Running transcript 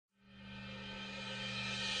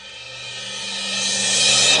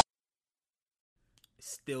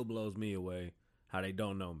still blows me away how they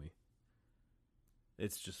don't know me.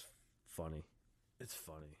 It's just funny. It's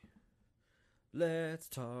funny. Let's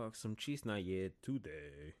talk some cheese not yet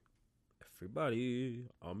today. Everybody,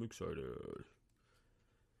 I'm excited.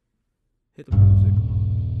 Hit the music.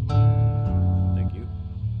 Thank you.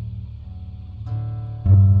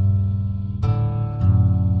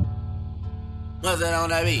 No se da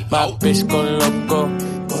una beat. My bitch go loco.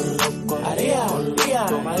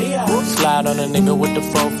 Maria. Slide on a nigga with the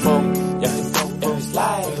fofo. Yeah.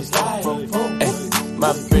 Slide. Ay,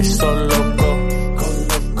 my bitch so loco.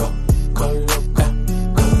 Go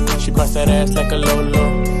loco. She bust that ass like a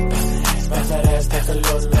lolo. Bust that ass like a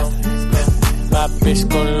lolo. My bitch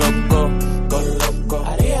go loco.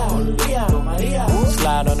 Maria.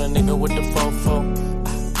 Slide on a nigga with the fofo.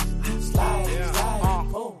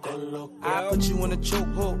 I put you in a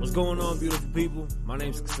chokehold. What's going on, beautiful people? My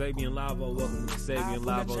name's Kasabian Lavo. Welcome to the Kasabian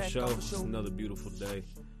Lavo Show. It's another beautiful day.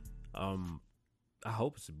 I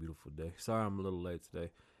hope it's a beautiful day. Sorry I'm a little late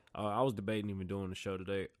today. I was debating even doing the show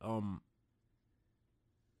today.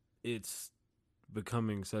 It's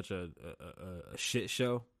becoming such a shit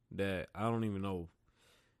show that I don't even know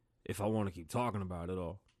if I want to keep talking about it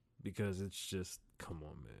all, because it's just, come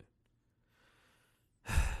on,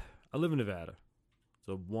 man. I live in Nevada. It's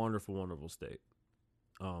a wonderful, wonderful state.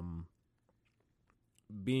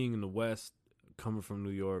 Being in the West, coming from New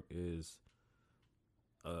York, is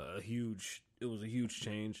it was a huge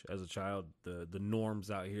change as a child. The norms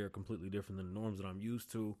out here are completely different than the norms that I'm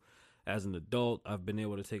used to. As an adult, I've been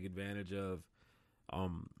able to take advantage of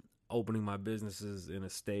opening my businesses in a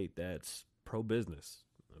state that's pro-business.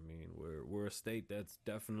 I mean, we're a state that's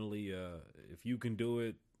definitely, if you can do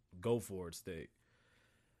it, go for it state.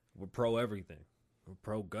 We're pro-everything. We're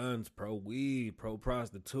pro-guns, pro-weed,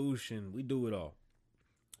 pro-prostitution. We do it all.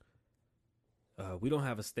 We don't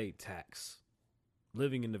have a state tax.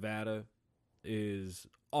 Living in Nevada is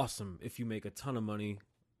awesome if you make a ton of money.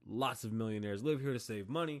 Lots of millionaires live here to save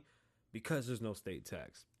money because there's no state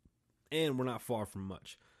tax. And we're not far from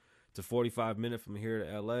much. It's a 45-minute from here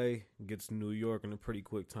to LA. Gets to New York in a pretty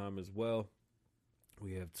quick time as well.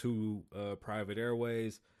 We have 2 private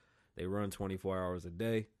airways. They run 24 hours a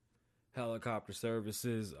day. Helicopter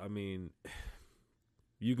services. I mean,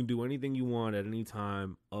 you can do anything you want at any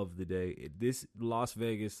time of the day. This Las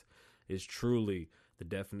Vegas is truly the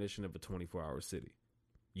definition of a 24-hour city.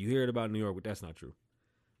 You hear it about New York, but that's not true.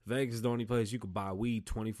 Vegas is the only place you can buy weed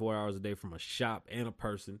 24 hours a day from a shop and a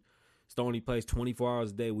person. It's the only place 24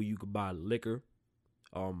 hours a day where you can buy liquor.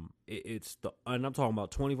 And I'm talking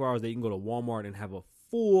about 24 hours a day. You can go to Walmart and have a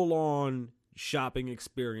full-on shopping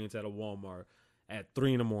experience at a Walmart at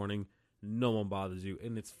 3 a.m. No one bothers you,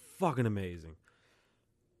 and it's fucking amazing.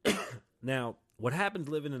 Now, what happens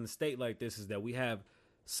living in a state like this is that we have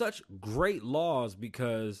such great laws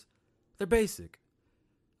because they're basic.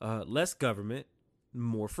 Less government,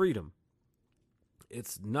 more freedom.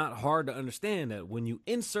 It's not hard to understand that when you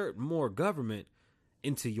insert more government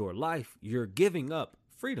into your life, you're giving up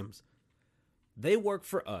freedoms. They work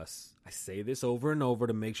for us. I say this over and over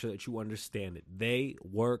to make sure that you understand it. They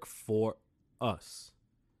work for us,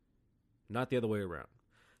 not the other way around.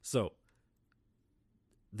 So,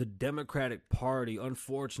 the Democratic Party,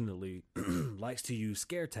 unfortunately, likes to use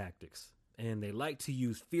scare tactics. And they like to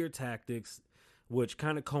use fear tactics, which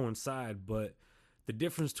kind of coincide. But the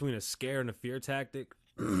difference between a scare and a fear tactic,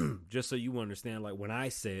 just so you understand, like when I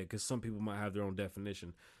say it, because some people might have their own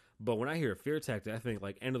definition. But when I hear a fear tactic, I think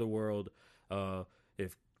like end of the world.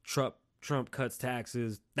 If Trump cuts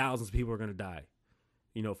taxes, thousands of people are going to die.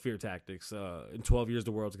 You know, fear tactics. In 12 years,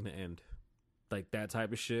 the world's going to end. Like that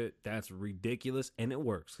type of shit, that's ridiculous, and it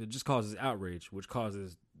works. It just causes outrage, which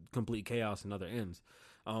causes complete chaos and other ends.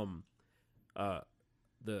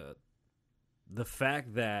 The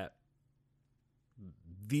fact that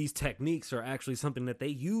these techniques are actually something that they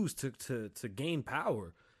use to gain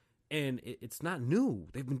power, and it's not new.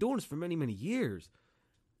 They've been doing this for many, many years,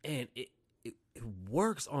 and it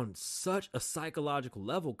works on such a psychological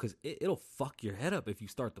level because it'll fuck your head up if you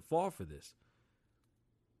start to fall for this.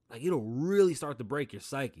 Like, it'll really start to break your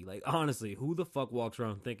psyche. Like, honestly, who the fuck walks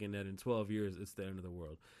around thinking that in 12 years it's the end of the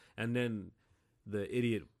world? And then the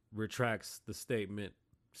idiot retracts the statement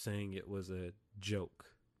saying it was a joke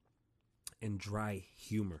and dry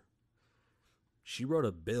humor. She wrote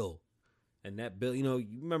a bill. And that bill, you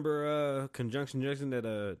remember Conjunction Junction,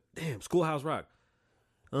 that, Schoolhouse Rock.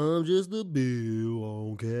 I'm just a bill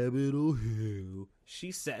on Capitol Hill.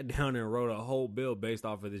 She sat down and wrote a whole bill based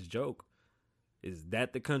off of this joke. Is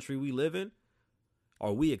that the country we live in?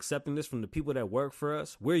 Are we accepting this from the people that work for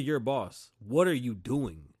us? We're your boss. What are you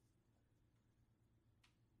doing?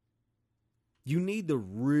 You need to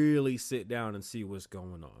really sit down and see what's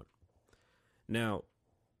going on. Now,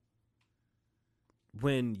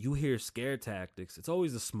 when you hear scare tactics, it's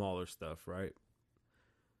always the smaller stuff, right?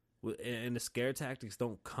 And the scare tactics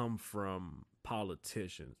don't come from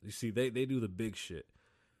politicians. You see, they do the big shit.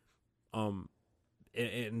 And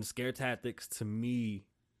scare tactics, to me,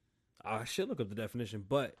 I should look up the definition,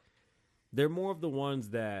 but they're more of the ones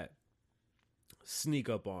that sneak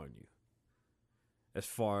up on you. As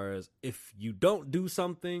far as, if you don't do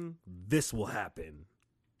something, this will happen.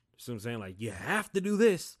 See what I'm saying? Like, you have to do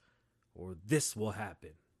this or this will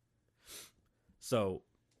happen. So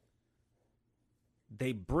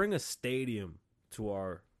they bring a stadium to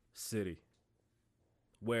our city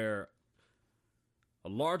where a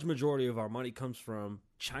large majority of our money comes from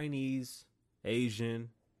Chinese,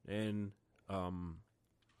 Asian, and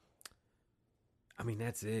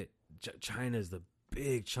that's it. China is the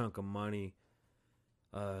big chunk of money.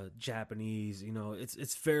 Japanese,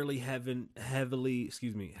 it's fairly heavily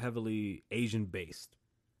Asian based.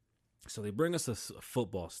 So they bring us a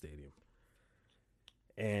football stadium,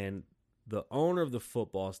 and the owner of the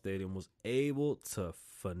football stadium was able to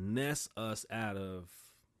finesse us out of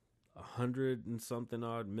 $100 and something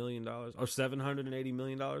odd $million, or $780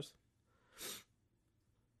 million.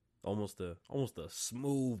 Almost a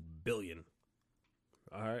smooth billion.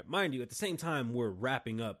 All right, mind you, at the same time we're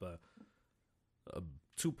wrapping up a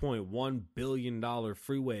 $2.1 billion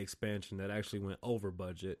freeway expansion that actually went over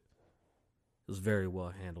budget. It was very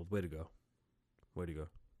well handled. Way to go.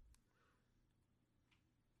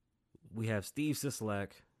 We have Steve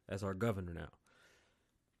Sisolak as our governor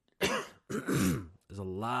now. There's a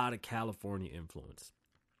lot of California influence.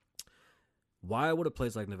 Why would a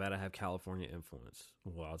place like Nevada have California influence?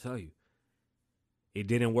 Well, I'll tell you. It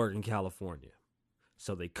didn't work in California.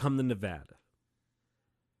 So they come to Nevada.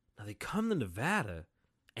 Now they come to Nevada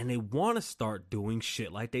and they want to start doing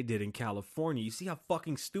shit like they did in California. You see how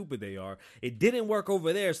fucking stupid they are. It didn't work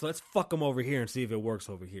over there, so let's fuck them over here and see if it works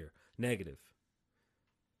over here. Negative.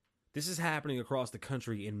 This is happening across the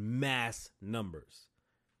country in mass numbers.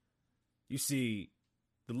 You see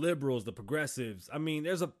the liberals, the progressives.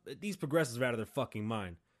 These progressives are out of their fucking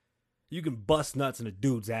mind. You can bust nuts in a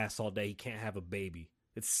dude's ass all day. He can't have a baby.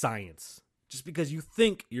 It's science. Just because you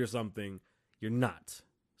think you're something, you're not.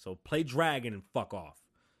 So play dragon and fuck off.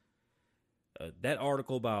 That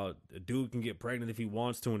article about a dude can get pregnant if he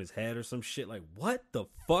wants to in his head or some shit. Like, what the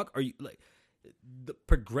fuck are you like? The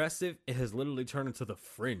progressive, it has literally turned into the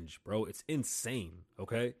fringe, bro. It's insane.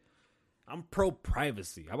 Okay, I'm pro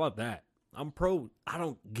privacy. How about that? I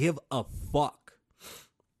don't give a fuck.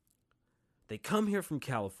 They come here from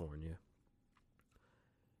California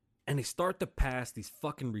and they start to pass these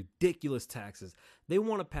fucking ridiculous taxes. They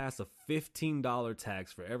want to pass a $15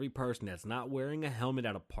 tax for every person that's not wearing a helmet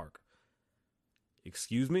at a park.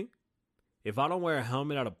 Excuse me? If I don't wear a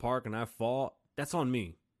helmet at a park and I fall, that's on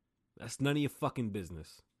me. That's none of your fucking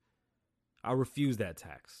business. I refuse that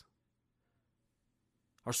tax.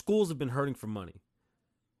 Our schools have been hurting for money.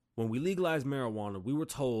 When we legalized marijuana, we were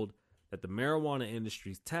told that the marijuana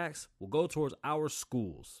industry's tax will go towards our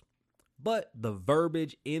schools. But the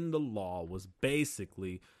verbiage in the law was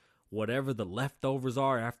basically whatever the leftovers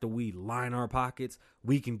are after we line our pockets,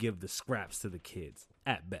 we can give the scraps to the kids,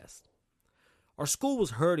 at best. Our school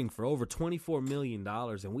was hurting for over $24 million,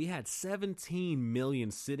 and we had $17 million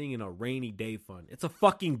sitting in a rainy day fund. It's a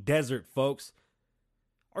fucking desert, folks.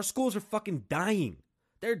 Our schools are fucking dying.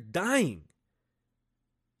 They're dying.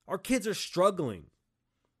 Our kids are struggling.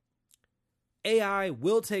 AI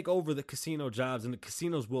will take over the casino jobs, and the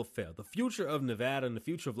casinos will fail. The future of Nevada and the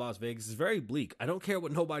future of Las Vegas is very bleak. I don't care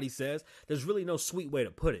what nobody says. There's really no sweet way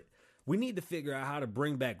to put it. We need to figure out how to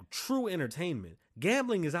bring back true entertainment.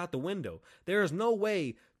 Gambling is out the window. There is no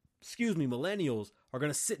way, millennials are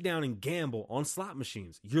going to sit down and gamble on slot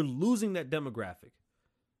machines. You're losing that demographic.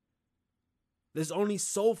 There's only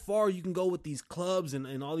so far you can go with these clubs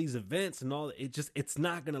and all these events and all. It's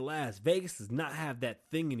not going to last. Vegas does not have that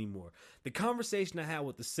thing anymore. The conversation I had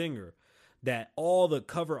with the singer that all the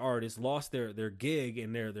cover artists lost their gig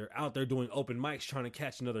and they're out there doing open mics trying to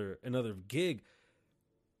catch another gig.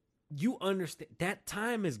 You understand that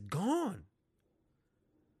time is gone.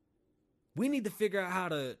 We need to figure out how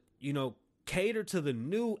to, cater to the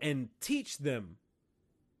new and teach them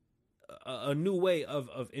a new way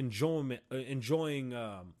of enjoying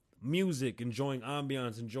music, enjoying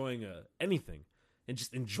ambiance, enjoying anything, and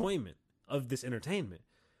just enjoyment of this entertainment.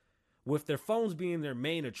 With their phones being their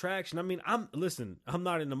main attraction, I'm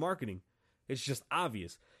not into marketing. It's just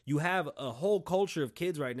obvious. You have a whole culture of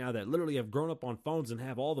kids right now that literally have grown up on phones and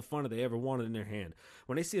have all the fun that they ever wanted in their hand.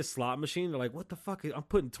 When they see a slot machine, they're like, what the fuck? I'm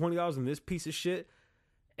putting $20 in this piece of shit,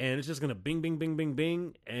 and it's just going to bing, bing, bing, bing,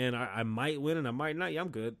 bing, and I might win and I might not. Yeah, I'm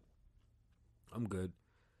good.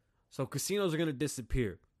 So casinos are going to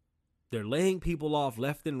disappear. They're laying people off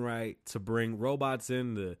left and right to bring robots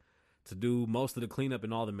in to do most of the cleanup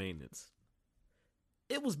and all the maintenance.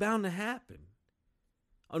 It was bound to happen.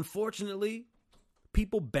 Unfortunately,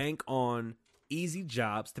 people bank on easy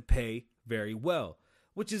jobs to pay very well,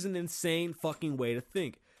 which is an insane fucking way to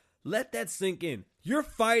think. Let that sink in. You're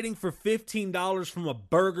fighting for $15 from a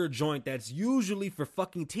burger joint that's usually for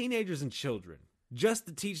fucking teenagers and children, just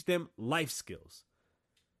to teach them life skills.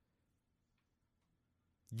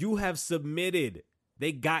 You have submitted.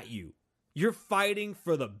 They got you. You're fighting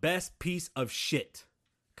for the best piece of shit.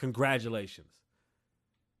 Congratulations.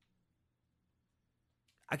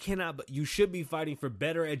 I cannot, but you should be fighting for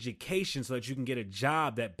better education so that you can get a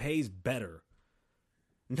job that pays better.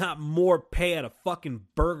 Not more pay at a fucking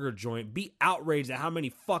burger joint. Be outraged at how many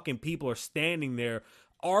fucking people are standing there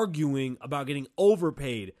arguing about getting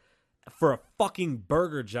overpaid for a fucking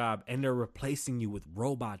burger job, and they're replacing you with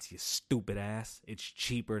robots, you stupid ass. It's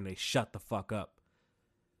cheaper and they shut the fuck up.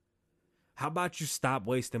 How about you stop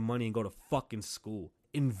wasting money and go to fucking school?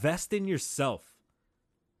 Invest in yourself.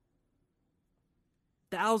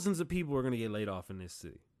 Thousands of people are going to get laid off in this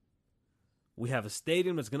city. We have a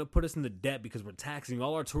stadium that's going to put us in the debt because we're taxing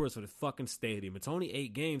all our tourists for the fucking stadium. It's only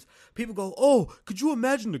 8 games. People go, oh, could you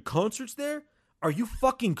imagine the concerts there? Are you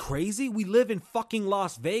fucking crazy? We live in fucking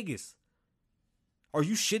Las Vegas. Are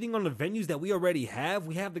you shitting on the venues that we already have?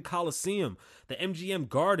 We have the Coliseum, the MGM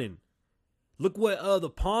Garden. Look what the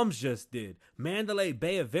Palms just did. Mandalay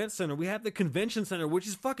Bay Event Center. We have the Convention Center, which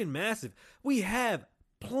is fucking massive. We have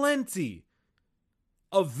plenty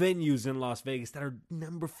of venues in Las Vegas that are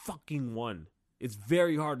number fucking one. It's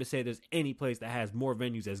very hard to say there's any place that has more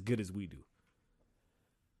venues as good as we do.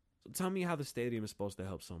 So tell me how the stadium is supposed to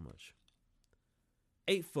help so much.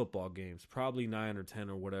 8 football games, probably 9 or 10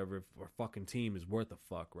 or whatever, if our fucking team is worth a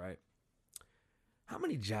fuck, right? How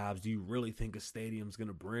many jobs do you really think a stadium's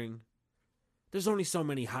gonna bring? There's only so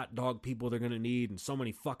many hot dog people they're going to need and so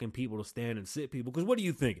many fucking people to stand and sit people. Because what do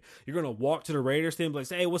you think? You're going to walk to the Raiders team and be like,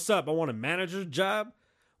 hey, what's up? I want a manager's job.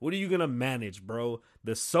 What are you going to manage, bro?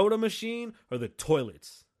 The soda machine or the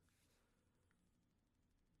toilets?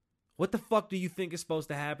 What the fuck do you think is supposed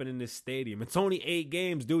to happen in this stadium? It's only 8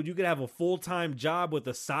 games, dude. You could have a full-time job with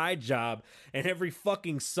a side job, and every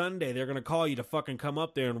fucking Sunday they're going to call you to fucking come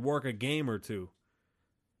up there and work a game or two.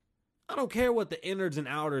 I don't care what the innards and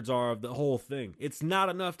outers are of the whole thing. It's not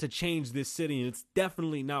enough to change this city, and it's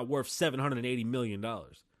definitely not worth $780 million.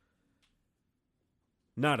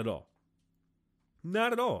 Not at all.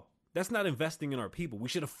 Not at all. That's not investing in our people. We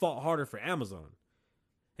should have fought harder for Amazon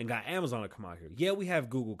and got Amazon to come out here. Yeah, we have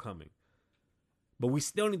Google coming, but we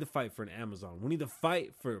still need to fight for an Amazon. We need to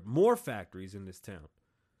fight for more factories in this town.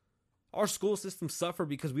 Our school systems suffer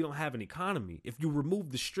because we don't have an economy. If you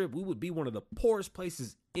remove the strip, we would be one of the poorest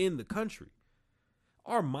places in the country.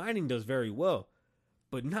 Our mining does very well,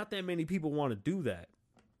 but not that many people want to do that.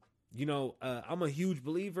 You know, I'm a huge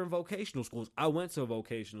believer in vocational schools. I went to a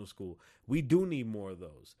vocational school. We do need more of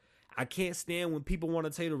those. I can't stand when people want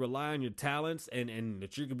to tell you to rely on your talents and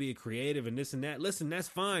that you can be a creative and this and that. Listen, that's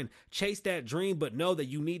fine. Chase that dream, but know that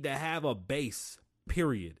you need to have a base,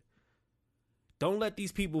 period. Don't let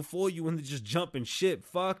these people fool you into just jumping shit.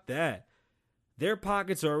 Fuck that. Their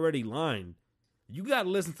pockets are already lined. You got to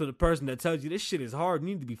listen to the person that tells you this shit is hard. You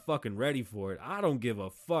need to be fucking ready for it. I don't give a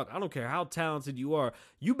fuck. I don't care how talented you are.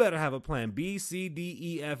 You better have a plan B, C, D,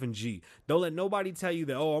 E, F, and G. Don't let nobody tell you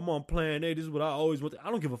that, oh, I'm on plan A. This is what I always want. I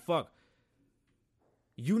don't give a fuck.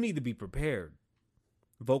 You need to be prepared.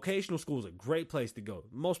 Vocational school is a great place to go.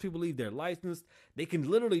 Most people leave their license. They can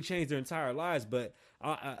literally change their entire lives. But,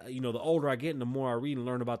 the older I get and the more I read and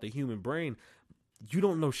learn about the human brain, you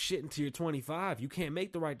don't know shit until you're 25. You can't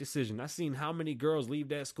make the right decision. I've seen how many girls leave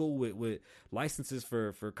that school with licenses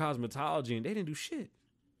for cosmetology, and they didn't do shit.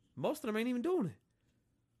 Most of them ain't even doing it.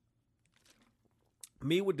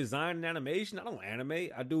 Me with design and animation, I don't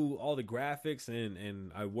animate. I do all the graphics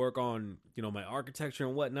and I work on, my architecture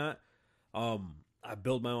and whatnot. I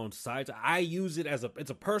build my own sites. I use it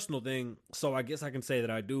it's a personal thing. So I guess I can say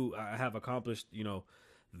that I have accomplished,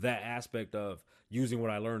 that aspect of using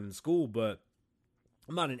what I learned in school, but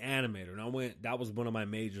I'm not an animator. And that was one of my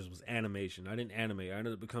majors was animation. I didn't animate. I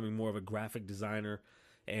ended up becoming more of a graphic designer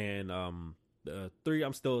and, I'm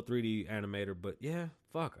still a 3D animator, but yeah,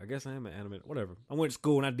 fuck, I guess I am an animator. Whatever. I went to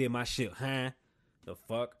school and I did my shit, huh? The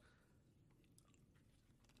fuck?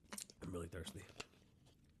 I'm really thirsty.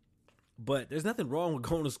 But there's nothing wrong with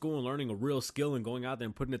going to school and learning a real skill and going out there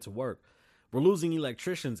and putting it to work. We're losing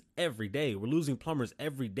electricians every day. We're losing plumbers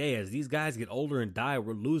every day. As these guys get older and die,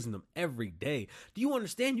 we're losing them every day. Do you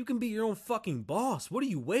understand? You can be your own fucking boss. What are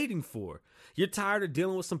you waiting for? You're tired of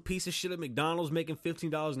dealing with some piece of shit at McDonald's making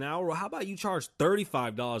 $15 an hour? Well, how about you charge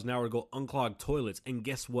 $35 an hour to go unclog toilets? And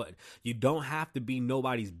guess what? You don't have to be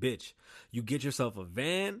nobody's bitch. You get yourself a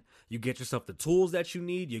van. You get yourself the tools that you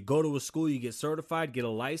need. You go to a school. You get certified. Get a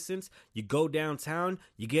license. You go downtown.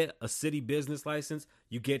 You get a city business license.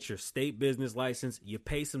 You get your state business license. You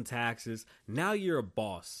pay some taxes. Now you're a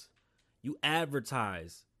boss. You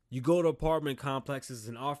advertise. You go to apartment complexes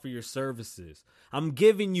and offer your services. I'm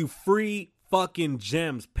giving you free fucking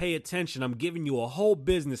gems. Pay attention. I'm giving you a whole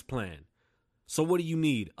business plan. So what do you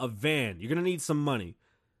need? A van. You're going to need some money.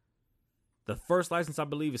 The first license, I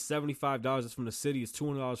believe, is $75. It's from the city. It's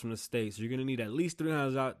 $200 from the state. So you're going to need at least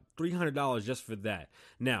 $300 just for that.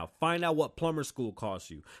 Now, find out what plumber school costs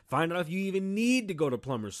you. Find out if you even need to go to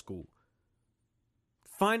plumber school.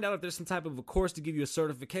 Find out if there's some type of a course to give you a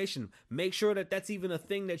certification. Make sure that that's even a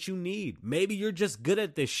thing that you need. Maybe you're just good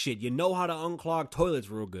at this shit. You know how to unclog toilets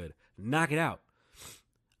real good. Knock it out.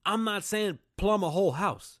 I'm not saying plumb a whole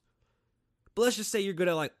house. But let's just say you're good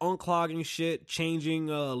at like unclogging shit, changing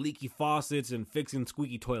leaky faucets, and fixing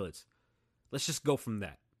squeaky toilets. Let's just go from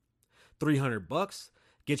that. $300,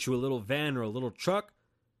 get you a little van or a little truck,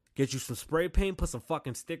 get you some spray paint, put some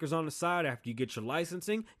fucking stickers on the side after you get your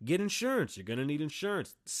licensing, get insurance. You're going to need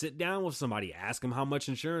insurance. Sit down with somebody, ask them how much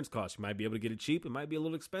insurance costs. You might be able to get it cheap. It might be a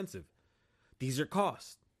little expensive. These are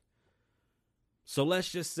costs. So let's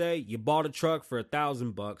just say you bought a truck for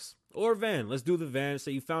 $1,000 or a van. Let's do the van.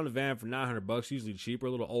 Say you found a van for $900, usually cheaper,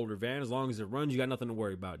 a little older van. As long as it runs, you got nothing to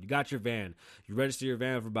worry about. You got your van. You register your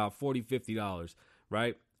van for about $40, $50,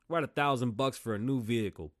 right? We're at $1,000 for a new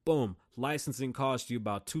vehicle. Boom. Licensing costs you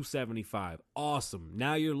about $275. Awesome.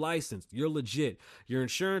 Now you're licensed. You're legit. Your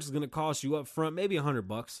insurance is going to cost you up front maybe $100.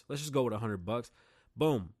 Let's just go with $100.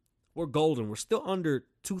 Boom. We're golden. We're still under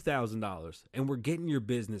 $2,000 and we're getting your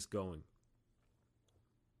business going.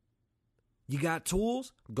 You got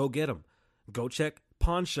tools? Go get them. Go check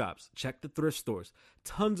pawn shops. Check the thrift stores.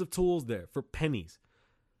 Tons of tools there for pennies.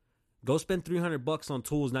 Go spend $300 on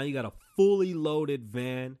tools. Now you got a fully loaded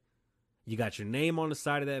van. You got your name on the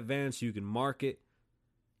side of that van so you can mark it.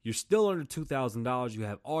 You're still under $2,000. You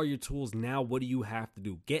have all your tools. Now what do you have to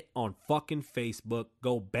do? Get on fucking Facebook.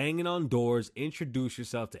 Go banging on doors. Introduce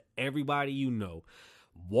yourself to everybody you know.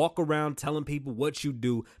 Walk around telling people what you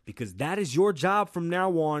do, because that is your job from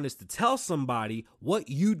now on, is to tell somebody what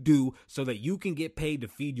you do so that you can get paid to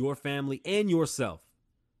feed your family and yourself.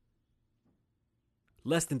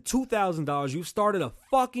 Less than $2,000, you've started a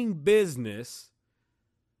fucking business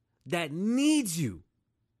that needs you.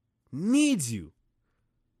 Needs you.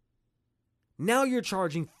 Now you're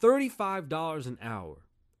charging $35 an hour.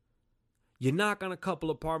 You knock on a couple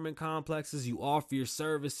apartment complexes, you offer your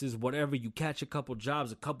services, whatever, you catch a couple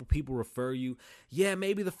jobs, a couple people refer you. Yeah,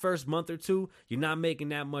 maybe the first month or two, you're not making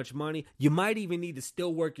that much money. You might even need to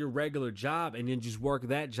still work your regular job and then just work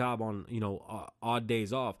that job on, odd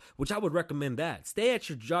days off, which I would recommend that. Stay at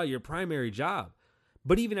your job, your primary job.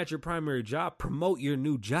 But even at your primary job, promote your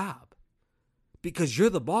new job, because you're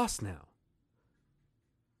the boss now.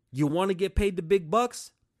 You want to get paid the big bucks?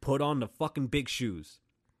 Put on the fucking big shoes.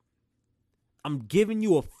 I'm giving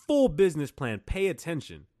you a full business plan. Pay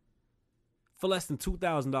attention. For less than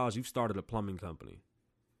 $2,000, you've started a plumbing company.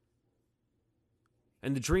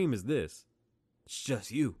 And the dream is this. It's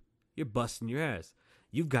just you. You're busting your ass.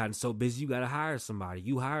 You've gotten so busy, you got to hire somebody.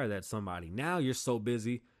 You hire that somebody. Now you're so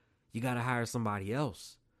busy, you got to hire somebody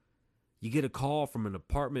else. You get a call from an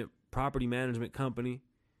apartment property management company,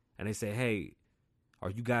 and they say, hey, are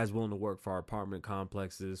you guys willing to work for our apartment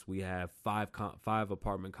complexes? We have five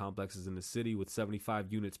apartment complexes in the city with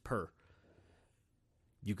 75 units per.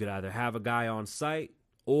 You could either have a guy on site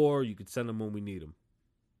or you could send them when we need them.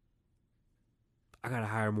 I got to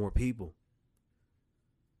hire more people.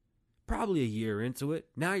 Probably a year into it.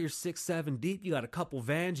 Now you're 6, 7 deep. You got a couple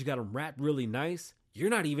vans. You got them wrapped really nice. You're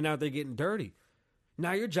not even out there getting dirty.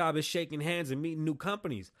 Now your job is shaking hands and meeting new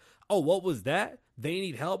companies. Oh, what was that? They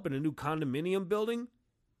need help in a new condominium building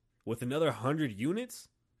with another 100 units?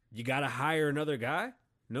 You got to hire another guy?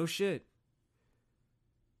 No shit.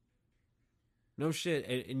 No shit.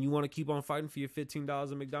 And you want to keep on fighting for your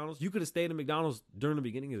 $15 at McDonald's? You could have stayed at McDonald's during the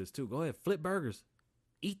beginning of this too. Go ahead, flip burgers.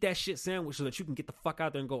 Eat that shit sandwich so that you can get the fuck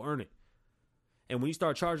out there and go earn it. And when you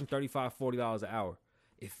start charging $35, $40 an hour,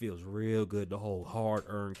 it feels real good to hold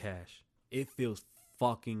hard-earned cash. It feels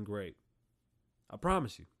fucking great. I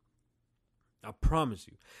promise you. I promise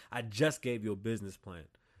you. I just gave you a business plan.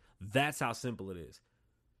 That's how simple it is.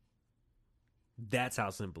 That's how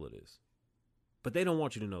simple it is. But they don't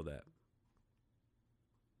want you to know that.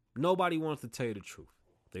 Nobody wants to tell you the truth.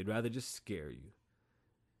 They'd rather just scare you.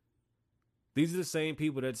 These are the same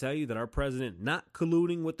people that tell you that our president not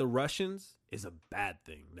colluding with the Russians is a bad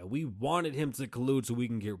thing. That we wanted him to collude so we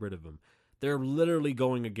can get rid of him. They're literally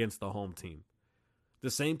going against the home team.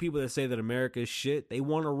 The same people that say that America is shit, they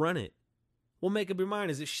want to run it. Well, make up your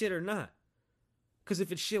mind, is it shit or not? Because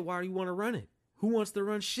if it's shit, why do you want to run it? Who wants to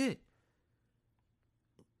run shit?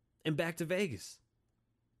 And back to Vegas.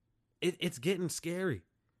 It's getting scary.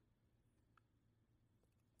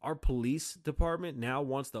 Our police department now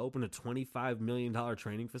wants to open a $25 million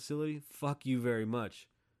training facility. Fuck you very much.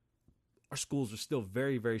 Our schools are still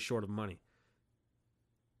very, very short of money.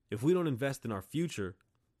 If we don't invest in our future,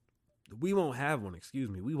 we won't have one.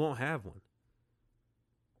 We won't have one.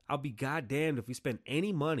 I'll be goddamned if we spend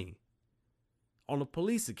any money on a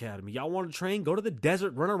police academy. Y'all want to train? Go to the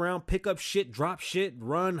desert, run around, pick up shit, drop shit,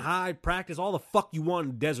 run, hide, practice, all the fuck you want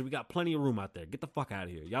in the desert. We got plenty of room out there. Get the fuck out of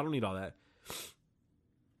here. Y'all don't need all that.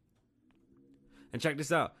 And check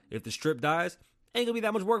this out. If the strip dies, ain't gonna be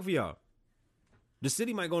that much work for y'all. The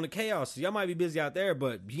city might go into chaos, so y'all might be busy out there,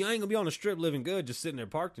 but you ain't gonna be on the strip living good, just sitting there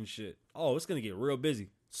parked and shit. Oh, it's gonna get real busy,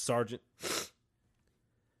 Sergeant.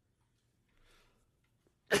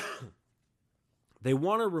 They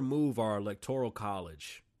want to remove our electoral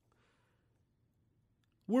college.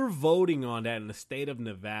 We're voting on that in the state of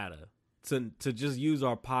Nevada to just use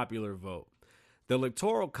our popular vote. The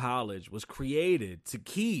electoral college was created to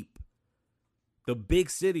keep the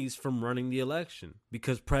big cities from running the election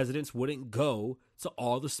because presidents wouldn't go to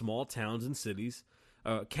all the small towns and cities,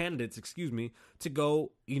 candidates, to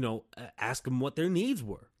go, ask them what their needs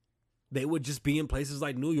were. They would just be in places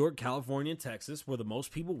like New York, California, and Texas, where the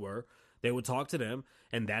most people were. They would talk to them,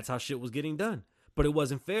 and that's how shit was getting done. But it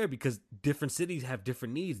wasn't fair because different cities have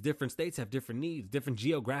different needs. Different states have different needs. Different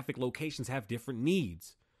geographic locations have different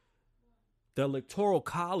needs. The Electoral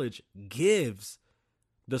College gives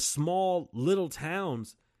the small little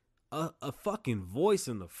towns a fucking voice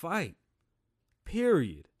in the fight.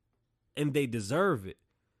 Period. And they deserve it.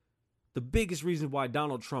 The biggest reason why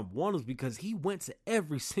Donald Trump won was because he went to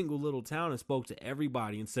every single little town and spoke to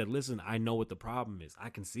everybody and said, listen, I know what the problem is.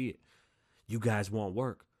 I can see it. You guys want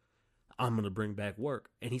work. I'm going to bring back work.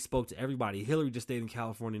 And he spoke to everybody. Hillary just stayed in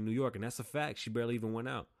California and New York, and that's a fact. She barely even went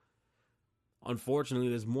out. Unfortunately,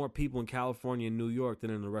 there's more people in California and New York than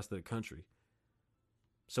in the rest of the country.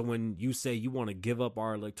 So when you say you want to give up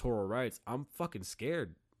our electoral rights, I'm fucking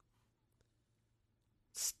scared.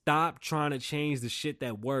 Stop trying to change the shit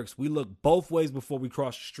that works. We look both ways before we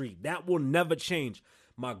cross the street. That will never change.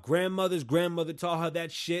 My grandmother's grandmother taught her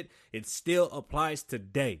that shit. It still applies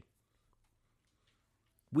today.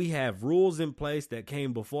 We have rules in place that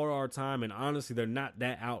came before our time, and honestly, they're not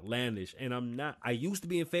that outlandish. And I used to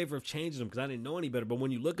be in favor of changing them because I didn't know any better. But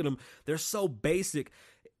when you look at them, they're so basic.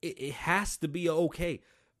 It has to be okay.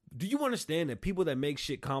 Do you understand that people that make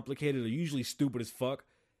shit complicated are usually stupid as fuck?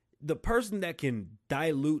 The person that can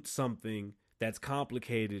dilute something that's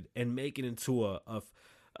complicated and make it into a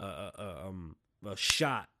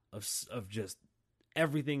shot of just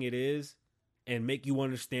everything it is and make you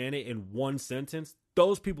understand it in one sentence,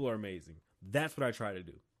 those people are amazing. That's what I try to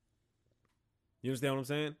do. You understand what I'm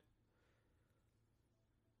saying?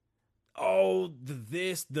 Oh, the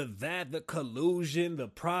this, the that, the collusion, the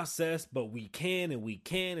process, but we can,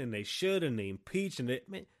 and they should, and they impeach, and they,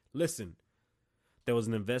 man, listen. There was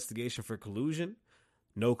an investigation for collusion.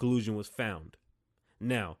 No collusion was found.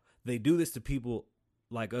 Now, they do this to people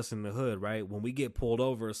like us in the hood, right? When we get pulled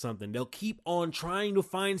over or something, they'll keep on trying to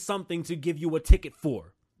find something to give you a ticket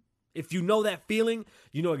for. If you know that feeling,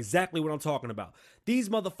 you know exactly what I'm talking about. These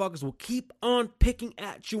motherfuckers will keep on picking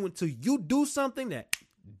at you until you do something that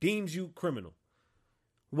deems you criminal.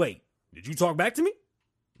 Wait, did you talk back to me?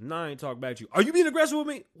 No, I ain't talk back to you. Are you being aggressive with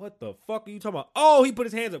me? What the fuck are you talking about? Oh, he put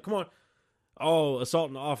his hands up. Come on. Oh,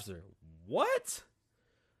 assaulting an officer. What?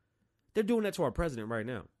 They're doing that to our president right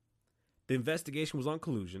now. The investigation was on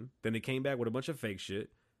collusion. Then they came back with a bunch of fake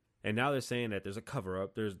shit. And now they're saying that there's a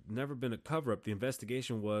cover-up. There's never been a cover-up. The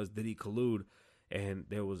investigation was, did he collude? And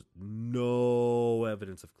there was no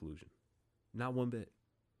evidence of collusion. Not one bit.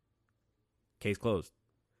 Case closed.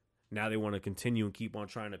 Now they want to continue and keep on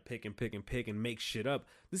trying to pick and make shit up.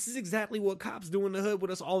 This is exactly what cops do in the hood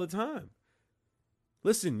with us all the time.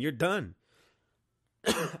 Listen, you're done.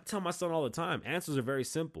 I tell my son all the time, answers are very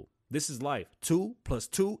simple. This is life. 2 +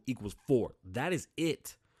 2 = 4. That is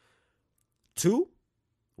it. 2,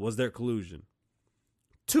 was there collusion?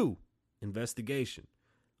 2, investigation.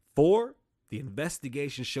 4, The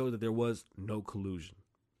investigation showed that there was no collusion.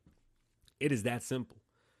 It is that simple.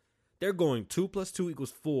 They're going 2 + 2 =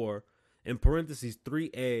 4, in parentheses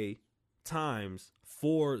 3A times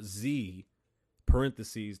 4Z,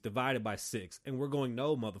 parentheses, divided by 6. And we're going,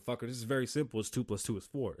 no, motherfucker, this is very simple. It's 2 + 2 =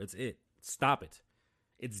 4. That's it. Stop it.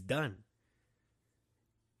 It's done.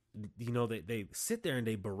 You know, they sit there and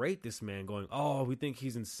they berate this man going, oh, we think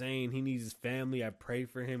he's insane. He needs his family. I pray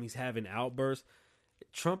for him. He's having outbursts.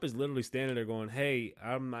 Trump is literally standing there going, hey,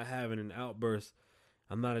 I'm not having an outburst.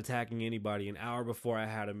 I'm not attacking anybody. An hour before I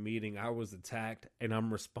had a meeting, I was attacked and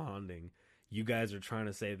I'm responding. You guys are trying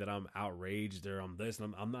to say that I'm outraged or I'm this.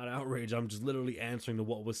 And I'm not outraged. I'm just literally answering to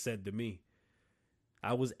what was said to me.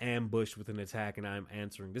 I was ambushed with an attack and I'm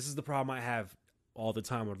answering. This is the problem I have all the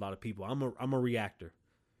time with a lot of people. I'm a reactor.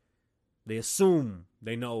 They assume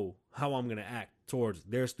they know how I'm going to act towards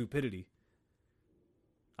their stupidity.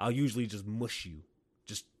 I'll usually just mush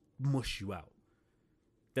you out.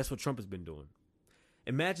 That's what Trump has been doing.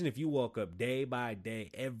 Imagine if you woke up day by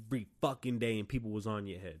day, every fucking day, and people was on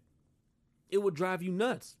your head. It would drive you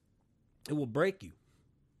nuts. It would break you.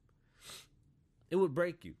 It would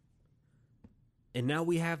break you. And now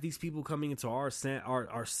we have these people coming into our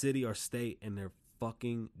city, our state, and they're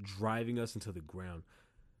fucking driving us into the ground.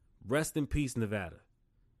 Rest in peace, Nevada.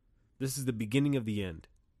 This is the beginning of the end.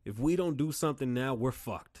 If we don't do something now, we're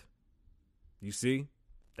fucked. You see?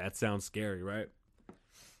 That sounds scary, right?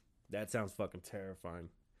 That sounds fucking terrifying.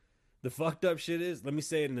 The fucked up shit is, let me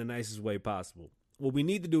say it in the nicest way possible. What we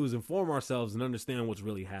need to do is inform ourselves and understand what's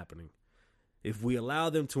really happening. If we allow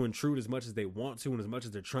them to intrude as much as they want to and as much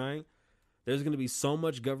as they're trying, there's going to be so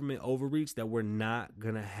much government overreach that we're not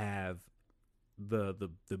going to have the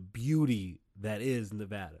beauty that is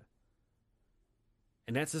Nevada.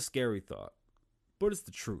 And that's a scary thought, but it's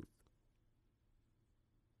the truth.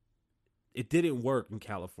 It didn't work in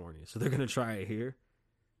California, so they're going to try it here.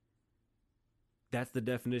 That's the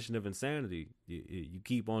definition of insanity. You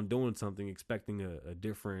keep on doing something expecting a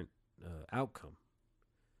different outcome.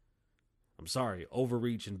 I'm sorry,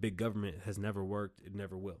 overreach and big government has never worked. It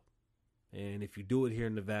never will. And if you do it here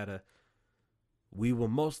in Nevada, we will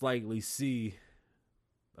most likely see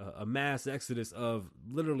a mass exodus of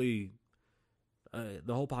literally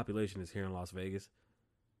the whole population is here in Las Vegas.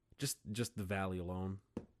 Just the valley alone.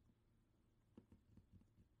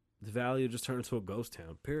 The valley will just turn into a ghost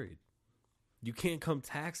town, period. You can't come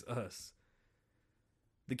tax us.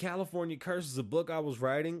 The California Curse is a book I was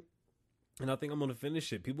writing, and I think I'm going to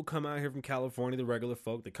finish it. People come out here from California, the regular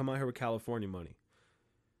folk. They come out here with California money.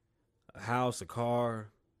 A house, a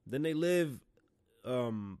car. Then they live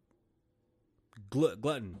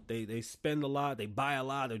glutton. They spend a lot. They buy a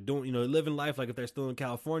lot. They're doing, they're living life like if they're still in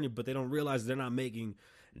California, but they don't realize they're not making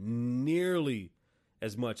nearly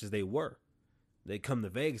as much as they were. They come to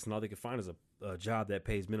Vegas and all they can find is a job that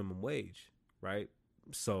pays minimum wage. Right?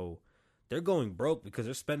 So they're going broke because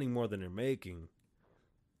they're spending more than they're making.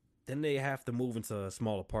 Then they have to move into a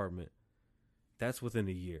small apartment. That's within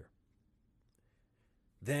a year.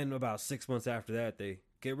 Then about 6 months after that, they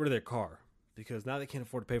get rid of their car because now they can't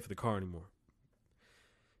afford to pay for the car anymore.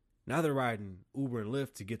 Now they're riding Uber and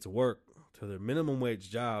Lyft to get to work, to their minimum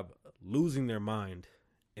wage job, losing their mind.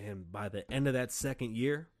 And by the end of that second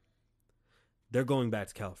year, they're going back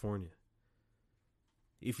to California.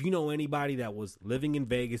 If you know anybody that was living in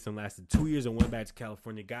Vegas and lasted 2 years and went back to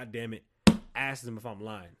California, God damn it, ask them if I'm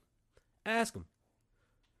lying. Ask them.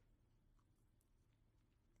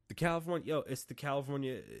 The California, it's the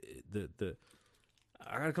California,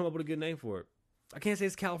 I gotta come up with a good name for it. I can't say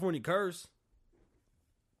it's California Curse.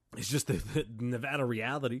 It's just the Nevada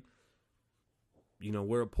reality.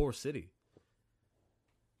 We're a poor city.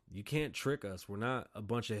 You can't trick us. We're not a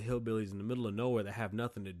bunch of hillbillies in the middle of nowhere that have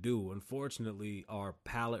nothing to do. Unfortunately, our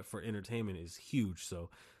palette for entertainment is huge, so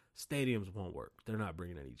stadiums won't work. They're not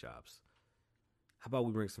bringing any jobs. How about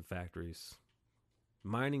we bring some factories?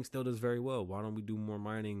 Mining still does very well. Why don't we do more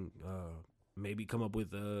mining? Maybe come up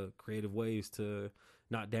with creative ways to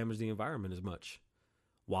not damage the environment as much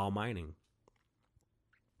while mining.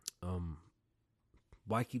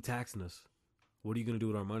 Why keep taxing us? What are you going to do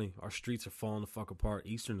with our money? Our streets are falling the fuck apart.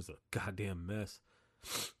 Eastern is a goddamn mess.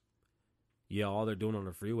 Yeah, all they're doing on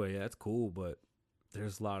the freeway, yeah, that's cool, but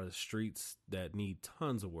there's a lot of streets that need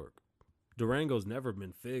tons of work. Durango's never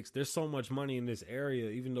been fixed. There's so much money in this area,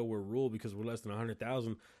 even though we're rural because we're less than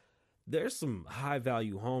 100,000. There's some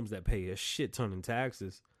high-value homes that pay a shit ton in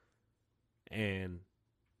taxes. And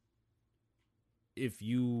if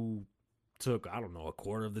you took, I don't know, a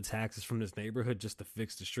quarter of the taxes from this neighborhood just to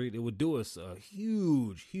fix the street, it would do us a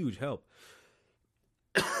huge, huge help.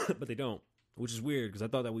 But they don't. which is weird because I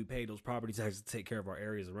thought that we paid those property taxes to take care of our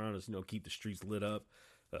areas around us, keep the streets lit up,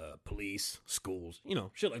 police, schools,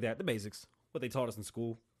 shit like that, the basics, what they taught us in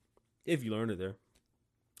school, if you learned it there.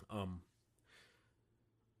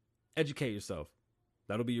 Educate yourself.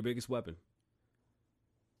 That'll be your biggest weapon.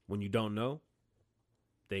 When you don't know,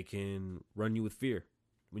 they can run you with fear.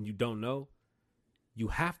 When you don't know, you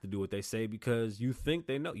have to do what they say because you think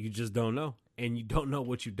they know. You just don't know. And you don't know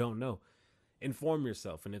what you don't know. Inform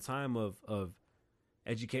yourself. In a time of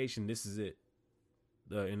education, this is it.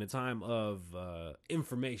 In a time of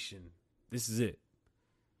information, this is it.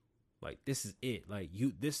 Like, this is it. Like,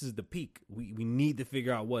 this is the peak. We need to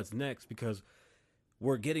figure out what's next because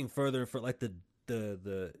we're getting further and further. Like,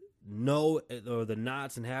 the know or the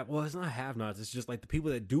nots and have. Well, it's not have nots. It's just like the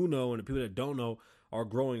people that do know and the people that don't know are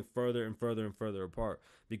growing further and further and further apart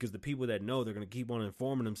because the people that know, they're going to keep on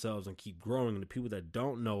informing themselves and keep growing. And the people that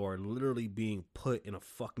don't know are literally being put in a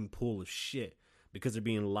fucking pool of shit because they're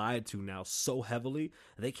being lied to now so heavily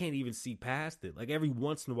they can't even see past it. Like, every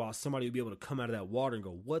once in a while, somebody will be able to come out of that water and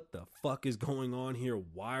go, what the fuck is going on here?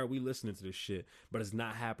 Why are we listening to this shit? But it's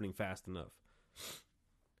not happening fast enough.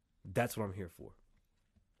 That's what I'm here for.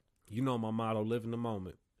 You know my motto, live in the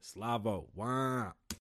moment. Slavo. Wow.